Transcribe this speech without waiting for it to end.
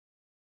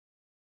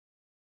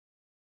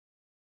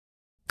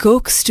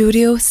Coke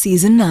Studio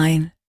Season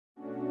 9.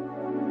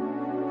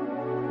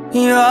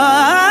 या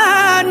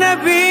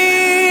नबी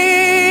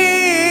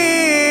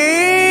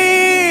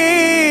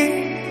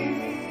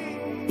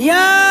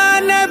या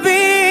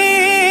नबी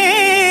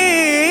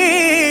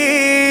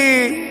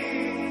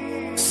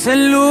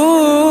सल्लू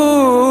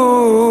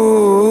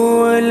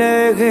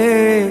अलैहि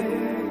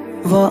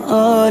व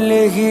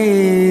आलिहि।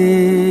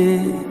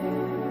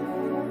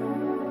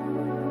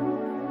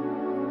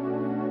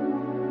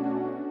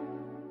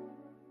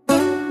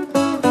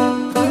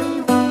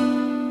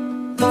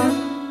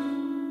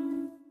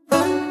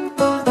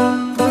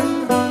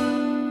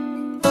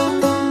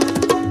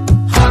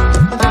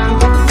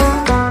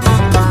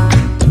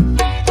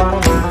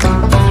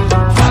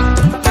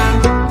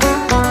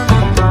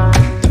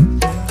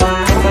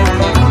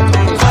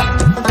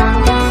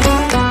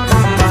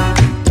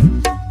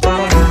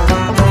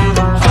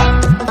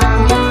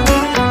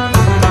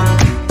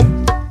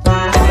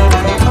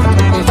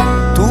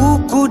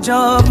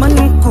 कुजा मन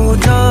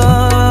कुजा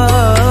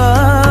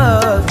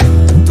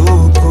तू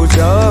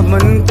कुजा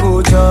मन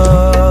कुजा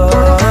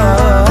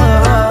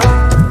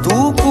तू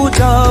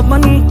कुजा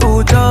मन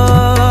कुजा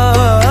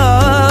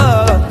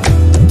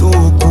तू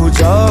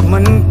कुजा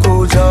मन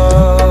कुजा।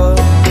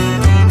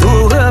 तू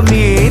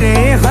मेरे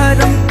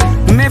हरम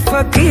में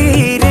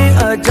फकीर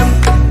अजम,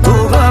 तू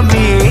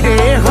मेरे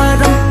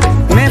हरम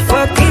में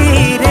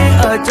फकीर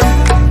अजम।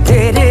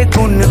 तेरे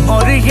गुण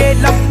और ये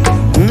लब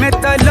मैं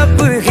तलब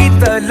ही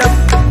तलब,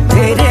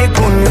 तेरे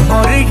गुण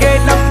और ये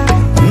लब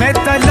मैं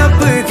तलब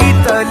ही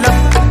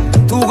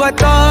तलब। तू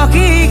गता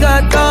ही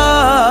गता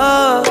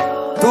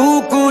तू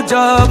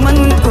कुजा मन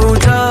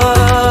कुजा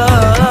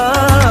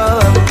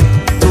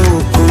तू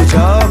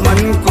कुजा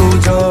मन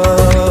कुजा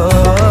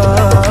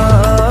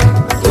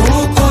तू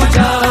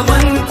कुजा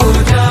मन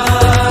कुजा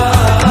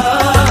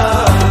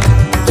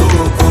तू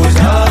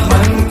कुजा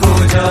मन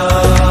कुजा।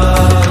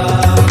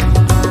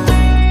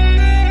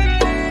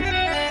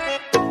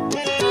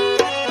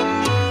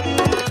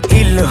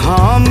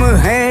 इल्हाम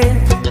है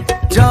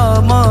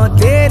जामा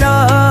तेरा,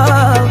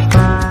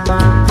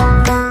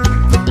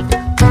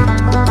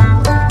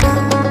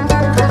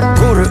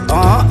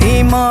 कुरआन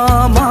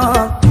इमामा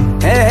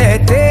है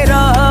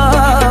तेरा।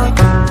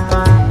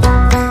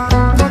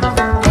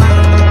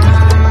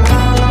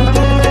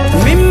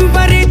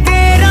 मिंबर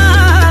तेरा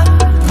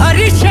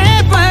अर्शे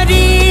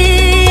परी,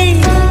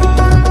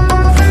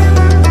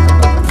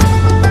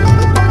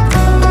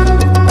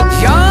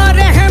 या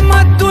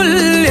रहमतुल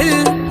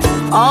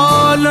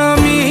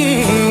आलमी।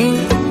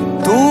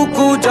 तू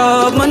कुजा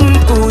मन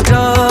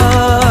कुजा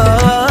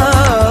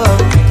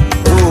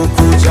तू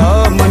कुजा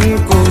मन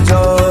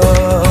कुजा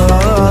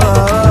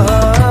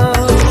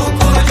तू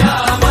कुजा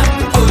मन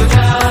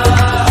कुजा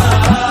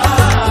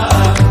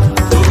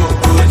तू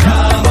कुजा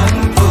मन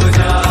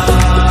कुजा।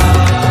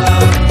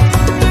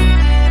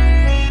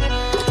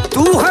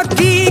 तू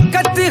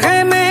हकीकत है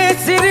मैं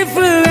सिर्फ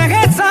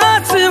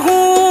एहसास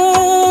हूँ,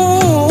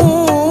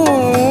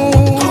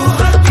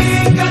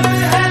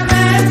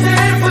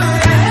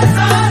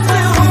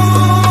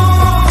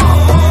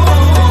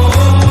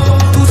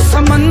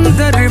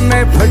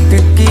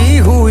 भटकी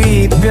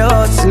हुई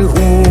प्यास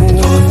हूँ,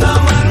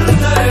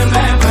 समंदर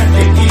में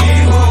भटकी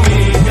हुई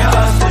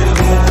प्यास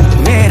हूँ।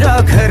 मेरा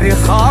घर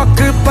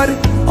खाक पर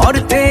और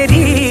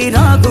तेरी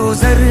राह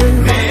गुजर,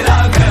 मेरा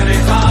घर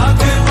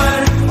खाक पर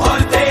और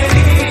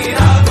तेरी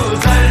राह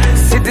गुजर।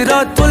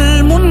 सिदरतुल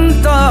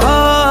मुंतहा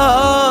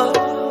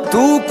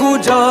तू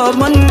कुजा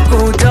मन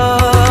कुजा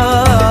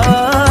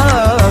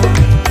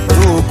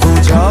तू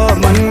कुजा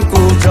मन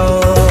कुजा।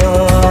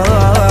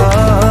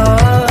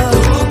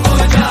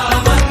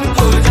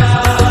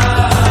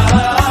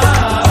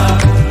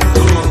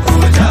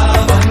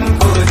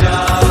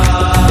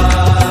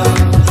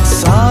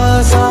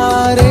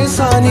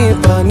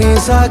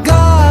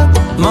 सागा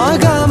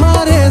मागा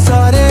मारे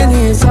सारे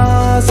नी सा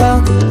सा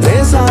रे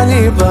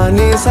सानी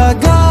बनी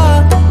सागा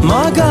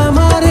मागा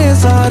मारे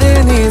सारे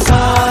नी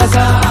सा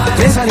सा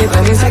रे सानी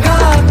बनी सागा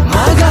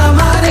मागा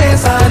मारे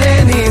सारे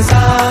नी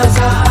सा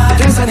सा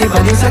रे सानी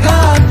बनी सागा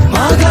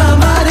मागा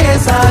मारे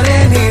सारे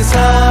नी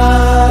सा।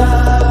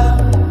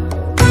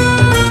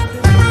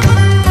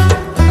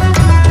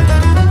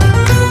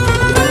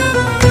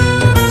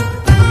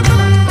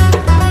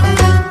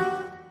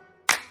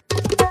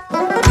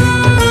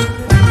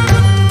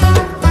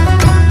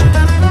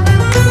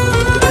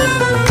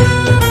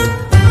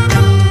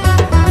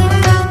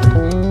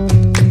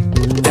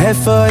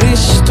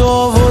 फरिश्तों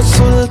वो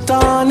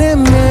सुल्तान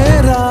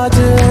मेराज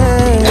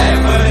है,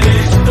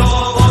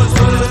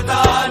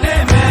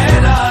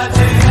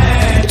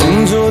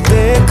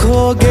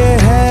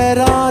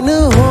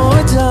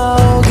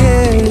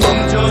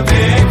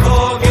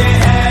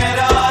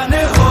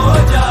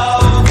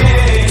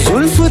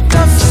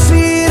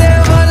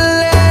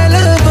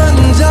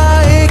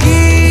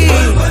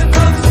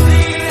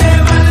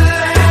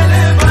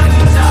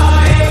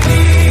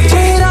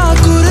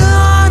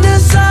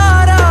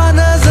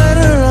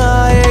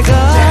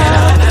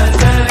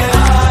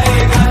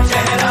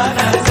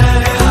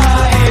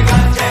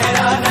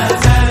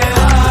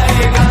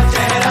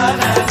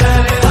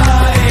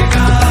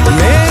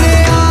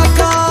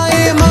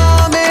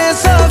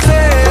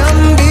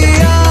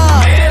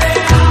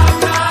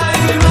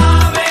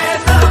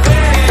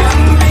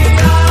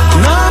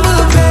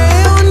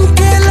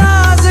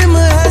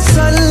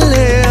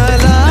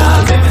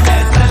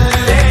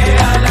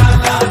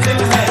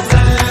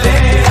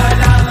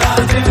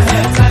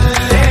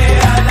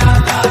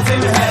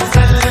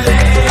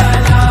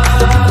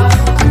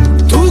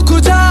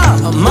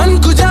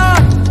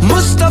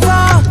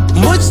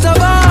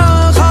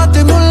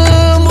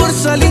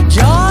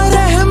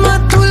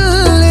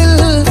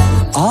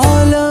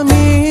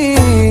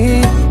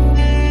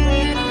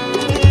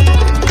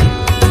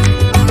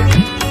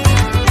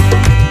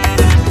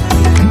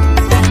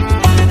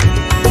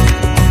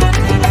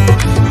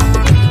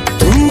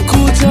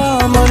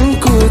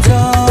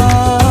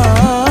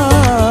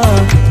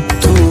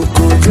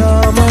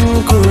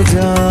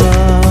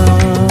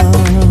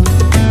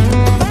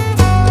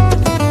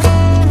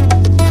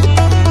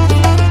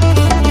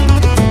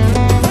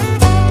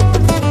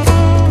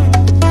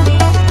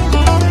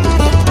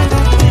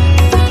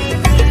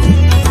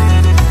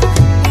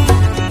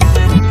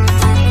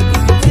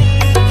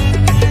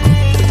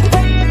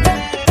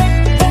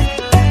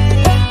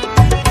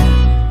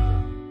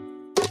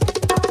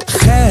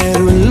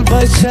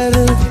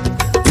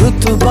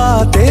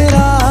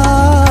 तेरा,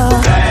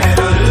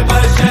 खैरुल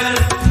बशर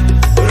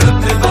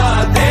रुतबा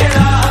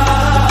तेरा,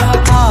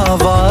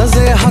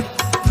 आवाज़े हक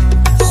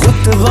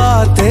खुतबा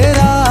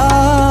तेरा,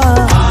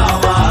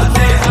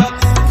 आवाज़े हक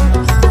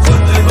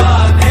खुतबा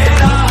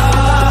तेरा,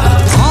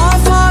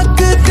 आफाक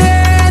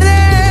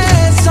तेरे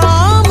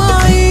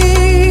सामाई,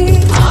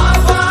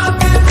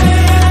 आफाक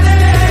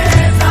तेरे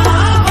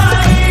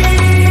सामाई,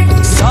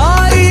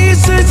 सारी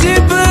से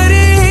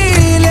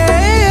जिब्रील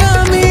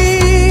अमी,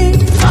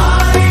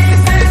 सारी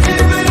से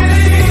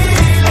जिब्रील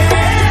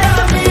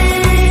अमी,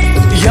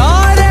 या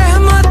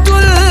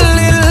रहमतुल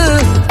लिल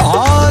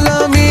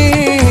आलमी,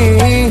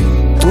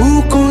 तू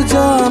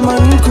कुजा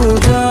मन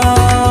कुजा,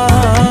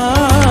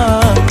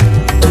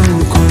 तू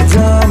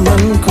कुजा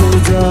मन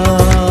कुजा,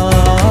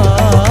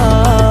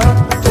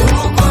 तू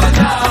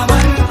कुजा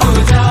मन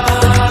कुजा,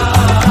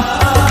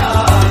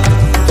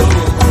 तू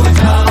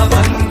कुजा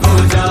मन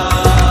कुजा,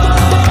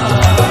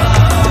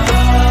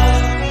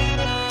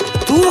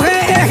 तू है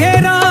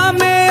एहराम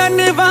में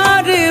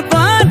अनवार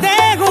बांधे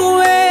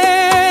हुए,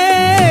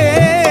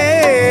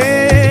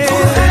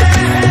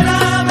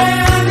 तेरा में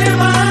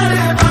अनवार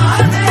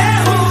बांधे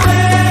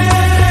हुए,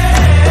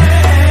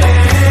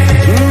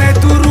 मैं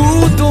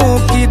दुरूदों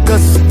की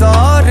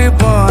दस्तार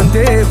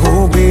बांधे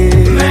हुए,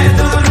 मैं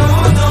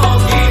दुरूदों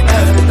की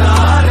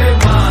दस्तार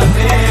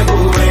बांधे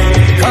हुए,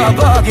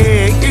 काबा के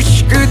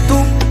इश्क तू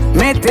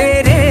मैं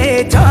तेरे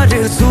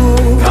जारसू,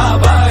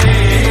 काबा